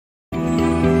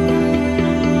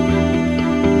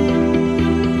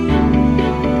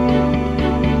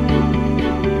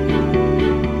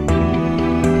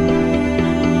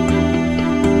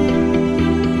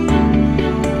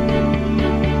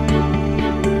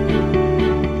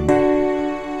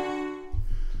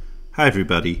Hi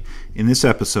everybody. In this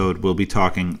episode we'll be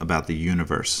talking about the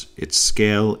universe, its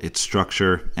scale, its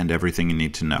structure, and everything you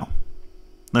need to know.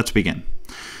 Let's begin.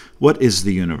 What is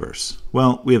the universe?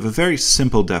 Well, we have a very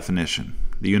simple definition.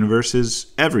 The universe is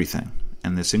everything,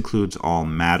 and this includes all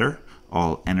matter,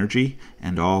 all energy,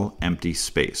 and all empty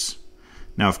space.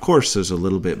 Now, of course, there's a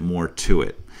little bit more to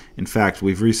it. In fact,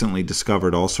 we've recently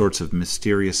discovered all sorts of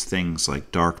mysterious things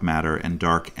like dark matter and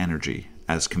dark energy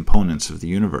as components of the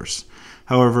universe.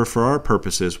 However, for our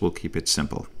purposes, we'll keep it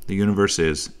simple. The universe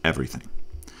is everything.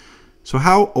 So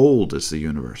how old is the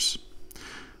universe?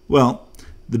 Well,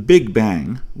 the Big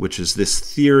Bang, which is this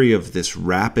theory of this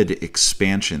rapid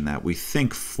expansion that we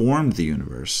think formed the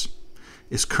universe,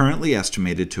 is currently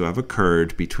estimated to have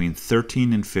occurred between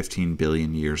 13 and 15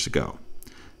 billion years ago.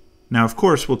 Now, of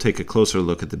course, we'll take a closer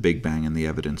look at the Big Bang and the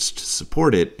evidence to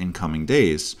support it in coming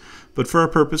days, but for our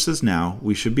purposes now,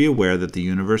 we should be aware that the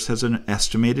universe has an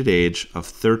estimated age of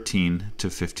 13 to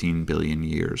 15 billion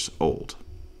years old.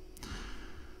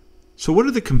 So what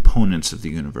are the components of the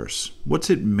universe? What's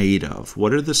it made of?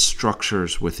 What are the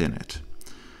structures within it?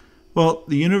 Well,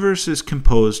 the universe is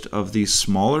composed of these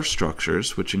smaller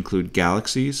structures, which include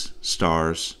galaxies,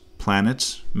 stars,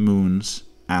 planets, moons,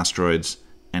 asteroids,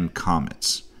 and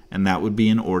comets. And that would be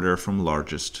in order from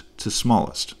largest to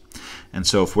smallest. And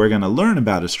so if we're going to learn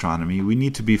about astronomy, we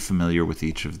need to be familiar with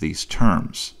each of these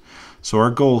terms. So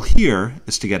our goal here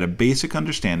is to get a basic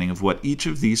understanding of what each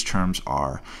of these terms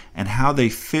are and how they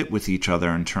fit with each other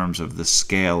in terms of the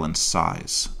scale and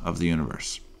size of the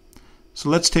universe. So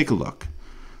let's take a look.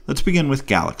 Let's begin with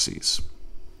galaxies.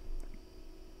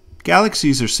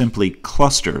 Galaxies are simply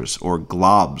clusters or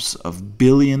globs of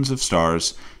billions of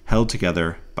stars held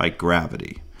together by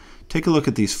gravity. Take a look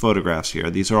at these photographs here.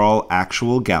 These are all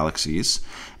actual galaxies.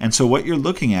 And so what you're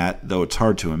looking at, though it's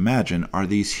hard to imagine, are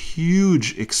these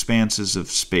huge expanses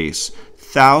of space,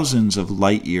 thousands of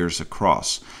light years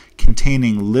across,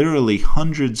 containing literally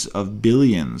hundreds of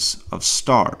billions of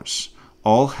stars,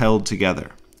 all held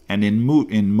together and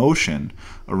in motion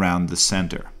around the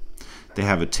center. They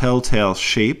have a telltale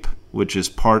shape, which is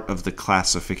part of the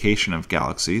classification of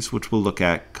galaxies, which we'll look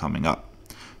at coming up.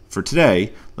 For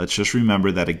today, let's just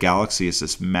remember that a galaxy is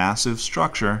this massive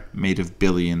structure made of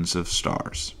billions of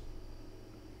stars.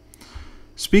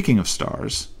 Speaking of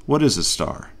stars, what is a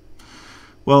star?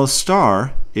 Well, a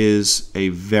star is a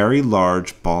very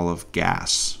large ball of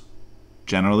gas.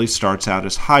 Generally starts out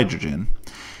as hydrogen,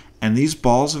 and these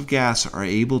balls of gas are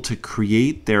able to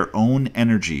create their own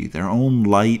energy, their own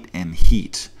light and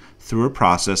heat, through a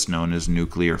process known as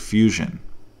nuclear fusion.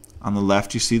 On the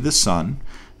left you see the sun.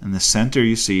 In the center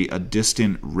you see a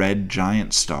distant red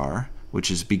giant star, which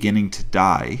is beginning to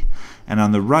die, and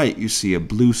on the right you see a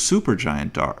blue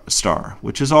supergiant star,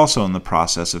 which is also in the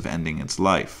process of ending its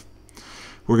life.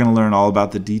 We're going to learn all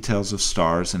about the details of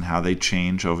stars and how they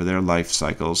change over their life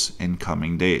cycles in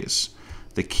coming days.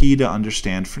 The key to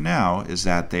understand for now is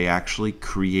that they actually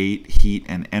create heat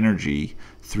and energy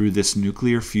through this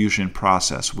nuclear fusion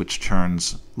process, which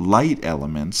turns light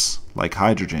elements, like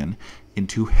hydrogen,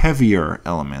 into heavier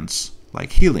elements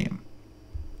like helium.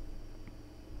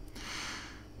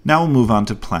 Now we'll move on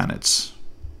to planets.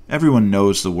 Everyone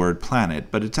knows the word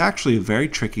planet, but it's actually a very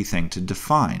tricky thing to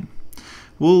define.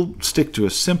 We'll stick to a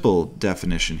simple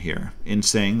definition here in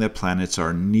saying that planets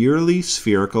are nearly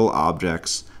spherical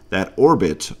objects that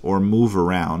orbit or move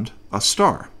around a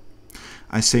star.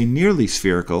 I say nearly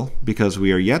spherical because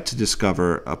we are yet to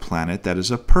discover a planet that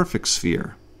is a perfect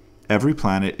sphere. Every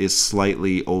planet is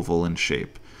slightly oval in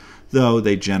shape, though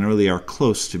they generally are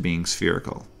close to being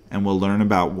spherical, and we'll learn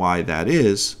about why that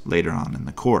is later on in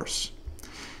the course.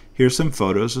 Here's some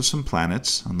photos of some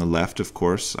planets. On the left, of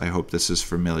course, I hope this is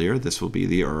familiar. This will be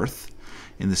the Earth.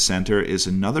 In the center is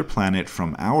another planet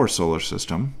from our solar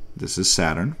system. This is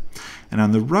Saturn. And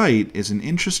on the right is an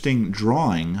interesting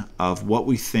drawing of what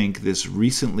we think this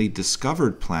recently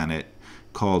discovered planet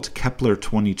called Kepler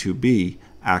 22b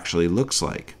actually looks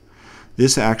like.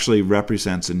 This actually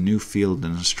represents a new field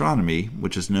in astronomy,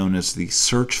 which is known as the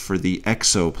search for the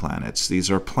exoplanets. These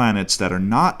are planets that are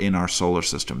not in our solar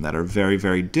system, that are very,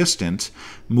 very distant,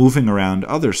 moving around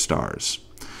other stars.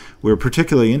 We're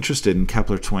particularly interested in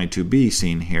Kepler 22b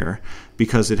seen here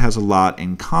because it has a lot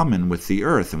in common with the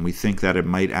Earth, and we think that it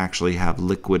might actually have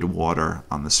liquid water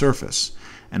on the surface.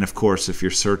 And of course, if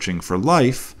you're searching for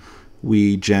life,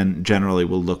 we generally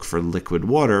will look for liquid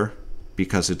water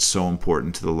because it's so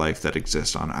important to the life that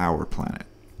exists on our planet.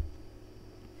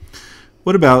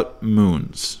 What about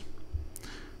moons?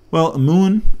 Well, a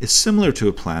moon is similar to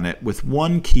a planet with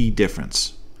one key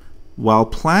difference. While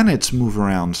planets move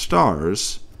around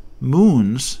stars,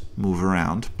 moons move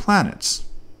around planets.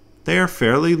 They are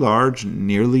fairly large,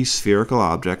 nearly spherical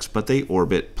objects, but they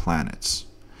orbit planets.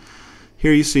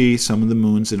 Here you see some of the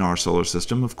moons in our solar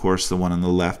system. Of course, the one on the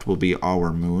left will be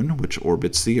our moon, which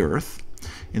orbits the Earth.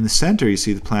 In the center, you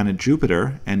see the planet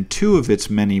Jupiter and two of its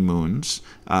many moons,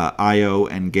 Io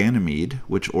and Ganymede,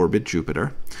 which orbit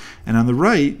Jupiter. And on the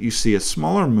right, you see a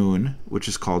smaller moon, which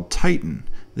is called Titan.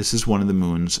 This is one of the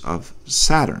moons of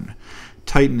Saturn.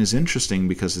 Titan is interesting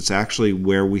because it's actually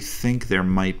where we think there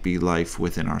might be life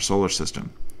within our solar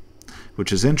system,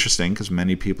 which is interesting because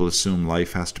many people assume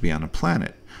life has to be on a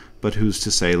planet. But who's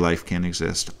to say life can't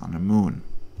exist on a moon?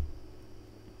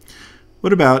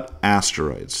 What about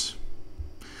asteroids?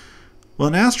 Well,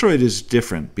 an asteroid is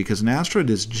different because an asteroid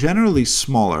is generally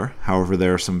smaller, however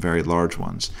there are some very large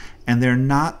ones, and they're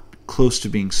not close to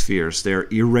being spheres. They're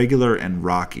irregular and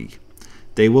rocky.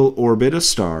 They will orbit a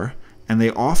star, and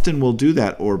they often will do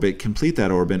that orbit, complete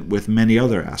that orbit, with many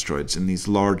other asteroids in these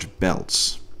large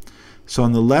belts. So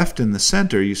on the left in the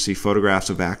center, you see photographs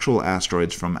of actual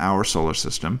asteroids from our solar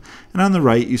system, and on the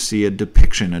right you see a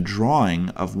depiction, a drawing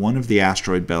of one of the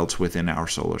asteroid belts within our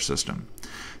solar system.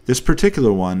 This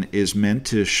particular one is meant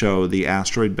to show the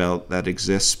asteroid belt that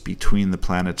exists between the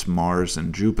planets Mars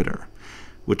and Jupiter,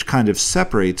 which kind of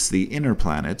separates the inner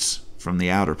planets from the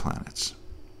outer planets.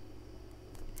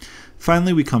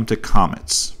 Finally, we come to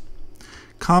comets.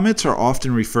 Comets are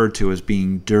often referred to as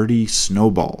being dirty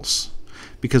snowballs,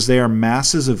 because they are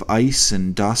masses of ice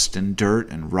and dust and dirt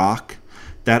and rock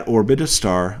that orbit a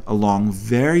star along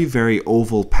very, very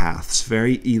oval paths,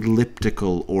 very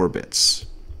elliptical orbits.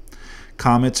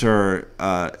 Comets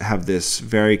have this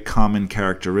very common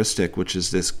characteristic, which is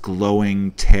this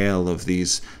glowing tail of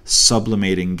these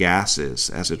sublimating gases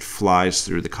as it flies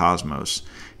through the cosmos.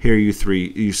 Here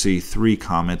you see three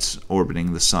comets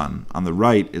orbiting the Sun. On the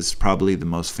right is probably the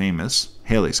most famous,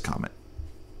 Halley's Comet.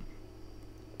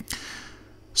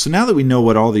 So now that we know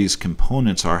what all these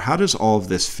components are, how does all of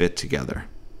this fit together?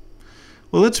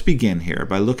 Well, let's begin here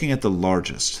by looking at the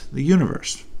largest, the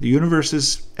universe. The universe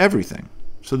is everything.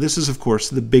 So this is, of course,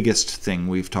 the biggest thing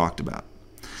we've talked about.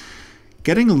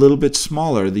 Getting a little bit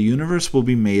smaller, the universe will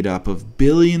be made up of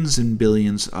billions and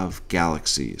billions of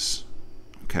galaxies.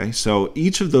 Okay, so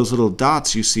each of those little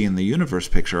dots you see in the universe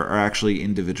picture are actually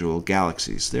individual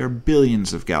galaxies. There are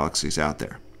billions of galaxies out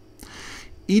there.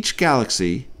 Each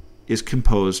galaxy is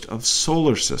composed of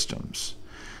solar systems.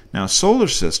 Now, a solar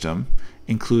system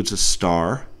includes a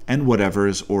star and whatever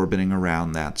is orbiting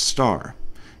around that star.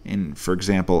 For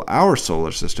example, our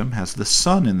solar system has the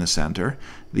Sun in the center,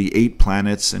 the 8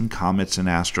 planets and comets and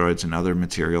asteroids and other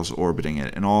materials orbiting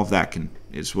it, and all of that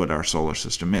is what our solar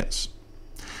system is.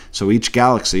 So each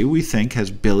galaxy, we think,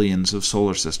 has billions of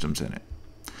solar systems in it.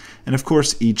 And of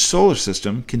course, each solar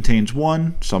system contains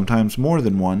one, sometimes more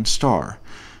than one, star,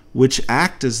 which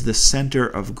act as the center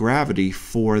of gravity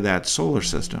for that solar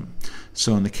system.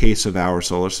 So in the case of our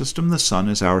solar system, the Sun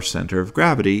is our center of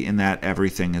gravity in that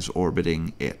everything is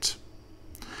orbiting it.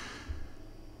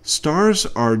 Stars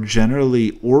are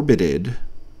generally orbited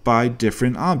by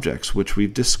different objects, which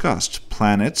we've discussed.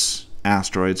 Planets,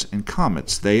 asteroids, and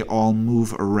comets. They all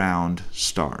move around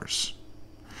stars.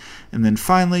 And then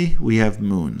finally, we have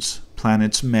moons.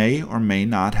 Planets may or may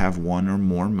not have one or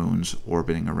more moons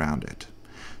orbiting around it.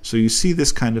 So you see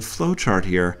this kind of flowchart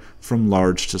here from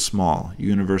large to small.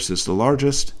 Universe is the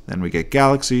largest, then we get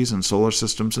galaxies and solar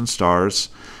systems and stars,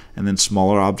 and then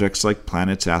smaller objects like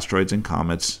planets, asteroids, and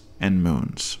comets, and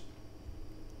moons.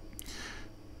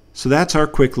 So that's our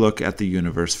quick look at the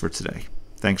universe for today.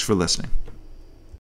 Thanks for listening.